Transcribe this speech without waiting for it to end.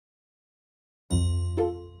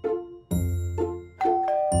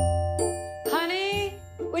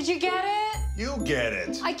Would you get it? You get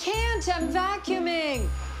it. I can't. I'm vacuuming.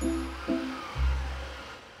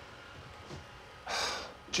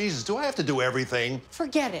 Jesus, do I have to do everything?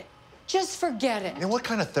 Forget it. Just forget it. And what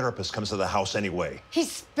kind of therapist comes to the house anyway?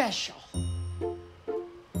 He's special.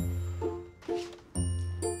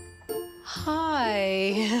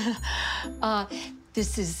 Hi.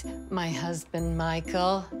 This is my husband,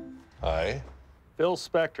 Michael. Hi. Phil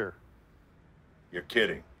Spector. You're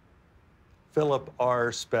kidding. Philip R.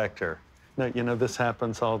 Spector. No, you know, this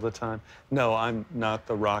happens all the time. No, I'm not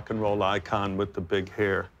the rock and roll icon with the big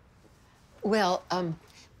hair. Well,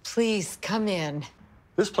 please come in.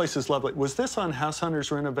 This place is lovely. Was this on House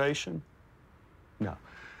Hunters renovation? No.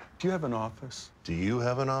 Do you have an office? Do you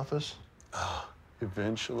have an office?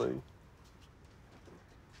 Eventually.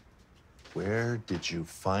 Where did you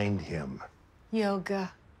find him?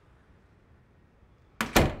 Yoga.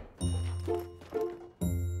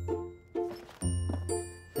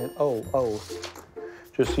 And, oh,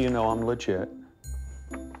 just so you know, I'm legit.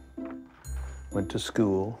 Went to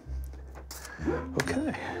school.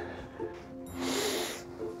 Okay.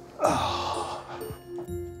 Oh.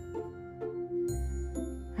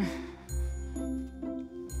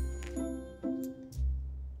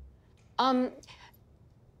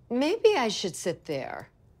 Maybe I should sit there.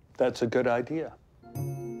 That's a good idea.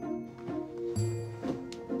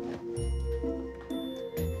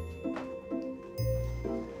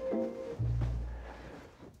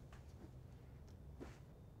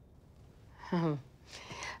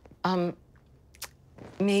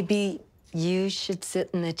 Maybe you should sit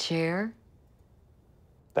in the chair?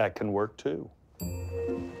 That can work too.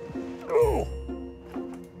 Oh.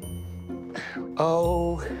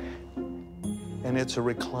 Oh, and it's a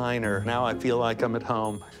recliner. Now I feel like I'm at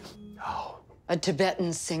home. Oh. A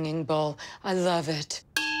Tibetan singing bowl. I love it.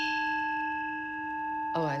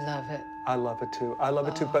 Oh, I love it. I love it too. I love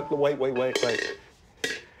it too, but wait.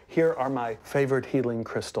 Here are my favorite healing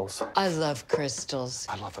crystals. I love crystals.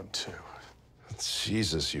 I love them too.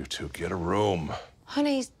 Jesus, you two, get a room.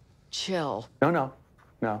 Honey, chill. No,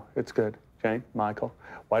 it's good. Jane, Michael,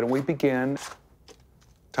 why don't we begin?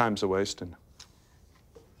 Time's a-wasting.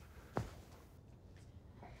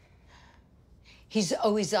 He's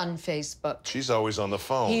always on Facebook. She's always on the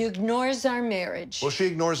phone. He ignores our marriage. Well, she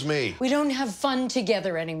ignores me. We don't have fun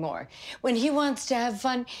together anymore. When he wants to have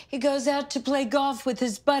fun, he goes out to play golf with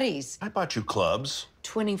his buddies. I bought you clubs.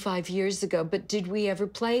 25 years ago, but did we ever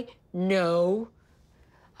play? No.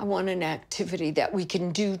 I want an activity that we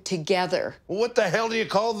can do together. Well, what the hell do you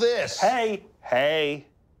call this? Hey.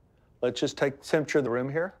 Let's just take the temperature of the room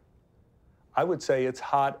here. I would say it's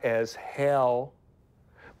hot as hell.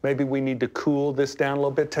 Maybe we need to cool this down a little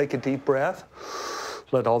bit. Take a deep breath.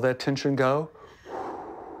 Let all that tension go.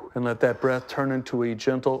 And let that breath turn into a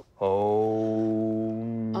gentle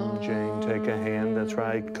Om. Jane, take a hand. That's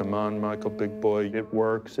right. Come on, Michael, big boy. It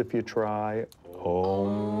works if you try.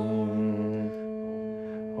 Om.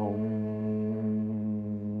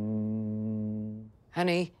 Om.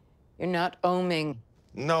 Honey, you're not oming.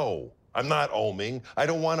 No, I'm not oming. I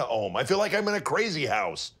don't want to ohm. I feel like I'm in a crazy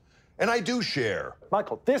house. And I do share.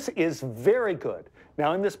 Michael, this is very good.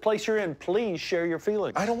 Now, in this place you're in, please share your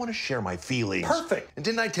feelings. I don't want to share my feelings. Perfect. And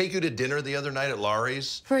didn't I take you to dinner the other night at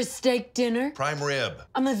Laurie's? For a steak dinner? Prime rib.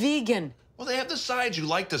 I'm a vegan. Well, they have the sides. You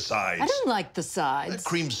like the sides. I don't like the sides.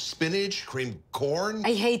 Cream spinach, cream corn.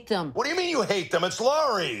 I hate them. What do you mean you hate them? It's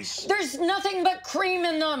Laurie's. There's nothing but cream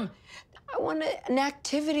in them. I want an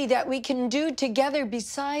activity that we can do together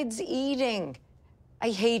besides eating. I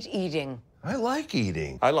hate eating. I like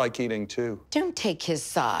eating. I like eating, too. Don't take his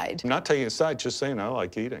side. I'm not taking his side, just saying I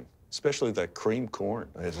like eating, especially that cream corn.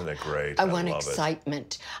 Isn't it great? I want love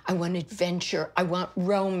excitement. I want adventure. I want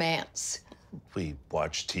romance. We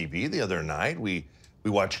watched TV the other night. We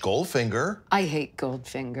watched Goldfinger. I hate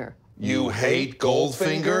Goldfinger. You hate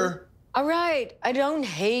Goldfinger? All right, I don't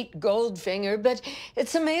hate Goldfinger, but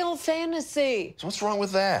it's a male fantasy. So what's wrong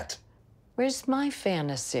with that? Where's my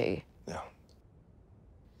fantasy? Yeah.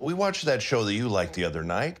 We watched that show that you liked the other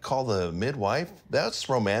night called The Midwife. That's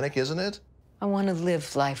romantic, isn't it? I want to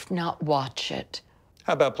live life, not watch it.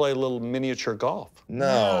 How about play a little miniature golf?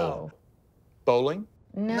 No. Bowling?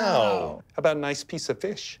 No. How about a nice piece of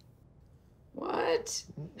fish? What?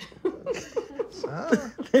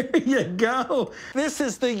 There you go. This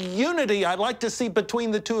is the unity I'd like to see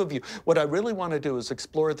between the two of you. What I really want to do is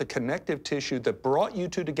explore the connective tissue that brought you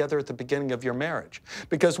two together at the beginning of your marriage.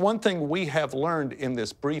 Because one thing we have learned in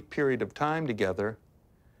this brief period of time together,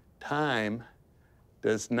 time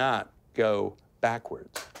does not go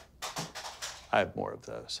backwards. I have more of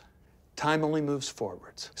those. Time only moves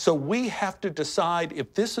forwards. So we have to decide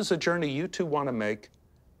if this is a journey you two want to make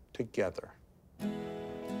together.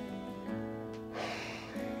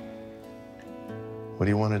 What do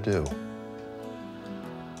you want to do?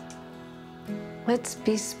 Let's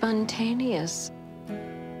be spontaneous.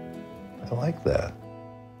 I like that.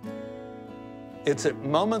 It's at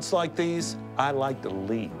moments like these I like to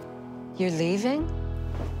leave. You're leaving?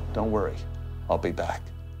 Don't worry, I'll be back.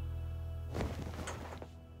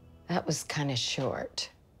 That was kind of short.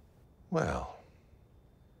 Well,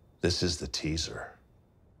 this is the teaser.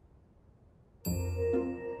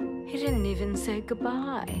 He didn't even say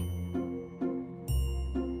goodbye.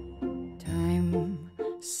 Time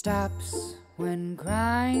stops when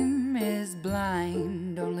crime is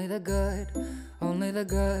blind. Only the good, only the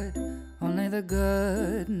good, only the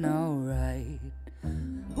good know right.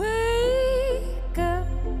 Wake up,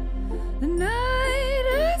 the night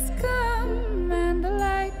has come, and the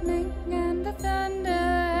lightning and the thunder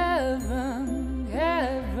have rung,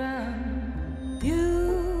 have rung.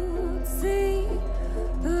 You'd see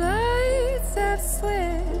the lights have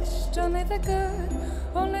switched. Only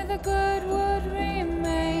the good would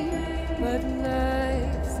remain. But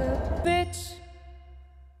life's a bitch.